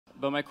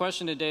But my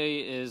question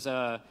today is,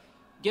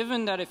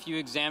 given that if you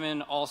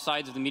examine all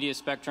sides of the media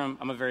spectrum,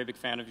 I'm a very big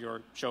fan of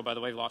your show, by the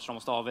way, I've watched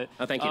almost all of it.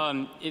 Oh, thank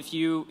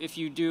you. If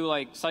you do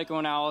like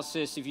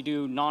psychoanalysis, if you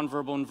do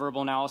nonverbal and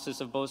verbal analysis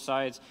of both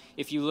sides,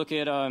 if you look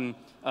at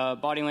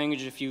body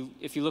language, if you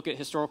look at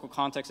historical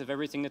context of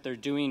everything that they're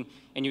doing,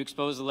 and you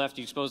expose the left,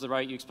 you expose the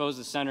right, you expose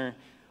the center,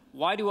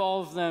 why do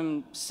all of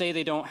them say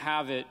they don't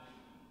have it,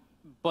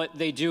 but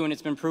they do, and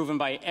it's been proven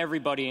by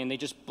everybody, and they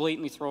just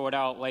blatantly throw it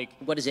out? Like,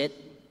 what is it?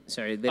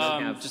 Sorry, they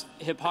don't have... Just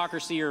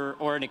hypocrisy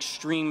or an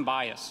extreme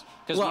bias.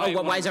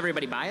 Well, why is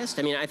everybody biased?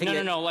 I mean, I think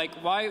No. Like,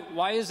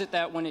 why is it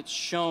that when it's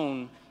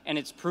shown and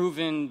it's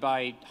proven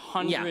by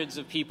hundreds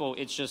of people,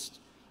 it's just,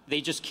 they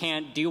just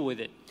can't deal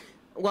with it?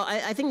 Well,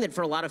 I think that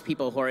for a lot of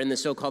people who are in the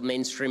so-called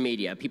mainstream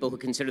media, people who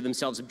consider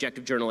themselves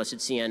objective journalists at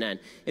CNN,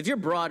 if you're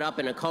brought up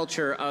in a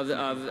culture of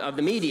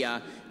the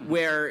media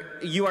where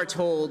you are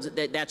told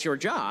that that's your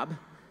job,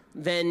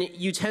 then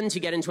you tend to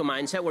get into a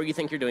mindset where you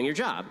think you're doing your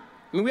job.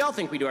 I mean, we all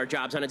think we do our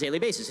jobs on a daily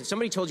basis. If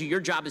somebody told you your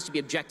job is to be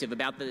objective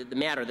about the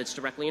matter that's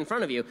directly in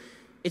front of you,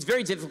 it's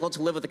very difficult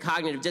to live with a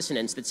cognitive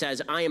dissonance that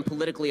says, I am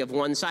politically of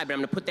one side, but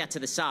I'm going to put that to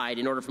the side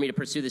in order for me to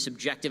pursue this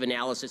objective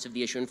analysis of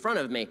the issue in front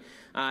of me.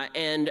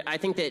 And I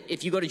think that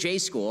if you go to J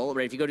school,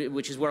 right, if you go to,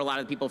 which is where a lot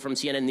of the people from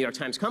CNN and the New York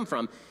Times come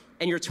from,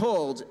 and you're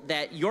told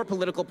that your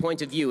political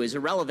point of view is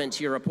irrelevant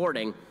to your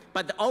reporting,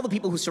 but all the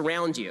people who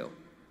surround you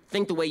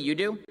think the way you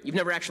do, you've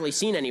never actually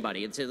seen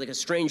anybody. It's like a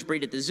strange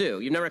breed at the zoo.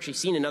 You've never actually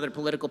seen another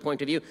political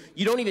point of view.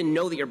 You don't even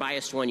know that you're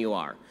biased when you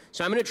are.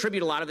 So I'm going to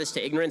attribute a lot of this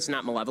to ignorance,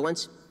 not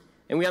malevolence.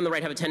 And we on the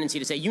right have a tendency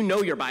to say, you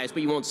know you're biased,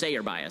 but you won't say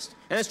you're biased.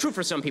 And that's true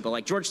for some people,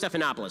 like George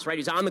Stephanopoulos, right?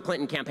 He's on the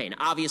Clinton campaign.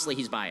 Obviously,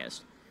 he's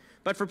biased.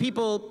 But for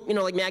people, you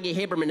know, like Maggie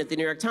Haberman at the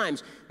New York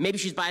Times, maybe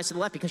she's biased to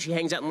the left because she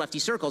hangs out in lefty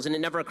circles, and it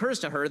never occurs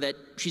to her that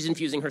she's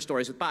infusing her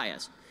stories with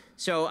bias.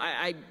 So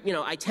I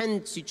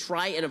tend to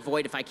try and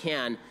avoid, if I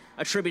can,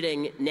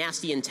 attributing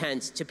nasty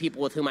intent to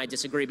people with whom I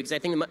disagree, because I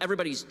think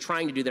everybody's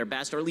trying to do their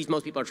best, or at least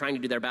most people are trying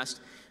to do their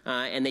best,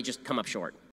 and they just come up short.